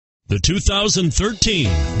The 2013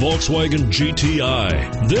 Volkswagen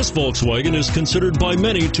GTI. This Volkswagen is considered by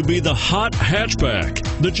many to be the hot hatchback.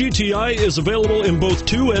 The GTI is available in both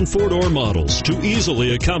 2- and 4-door models to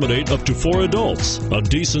easily accommodate up to 4 adults. A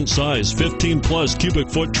decent size 15-plus cubic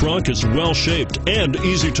foot trunk is well shaped and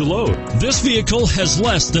easy to load. This vehicle has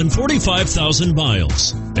less than 45,000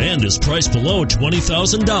 miles and is priced below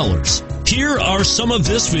 $20,000. Here are some of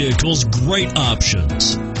this vehicle's great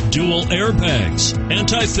options: dual airbags,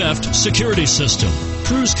 anti-theft security system,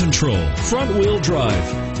 cruise control, front-wheel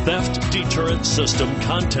drive, theft deterrent system,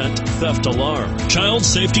 content theft alarm, child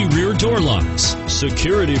safety rear door locks,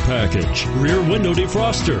 security package, rear window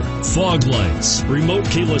defroster, fog lights, remote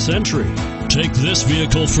keyless entry. Take this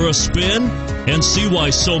vehicle for a spin and see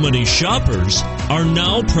why so many shoppers are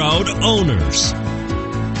now proud owners.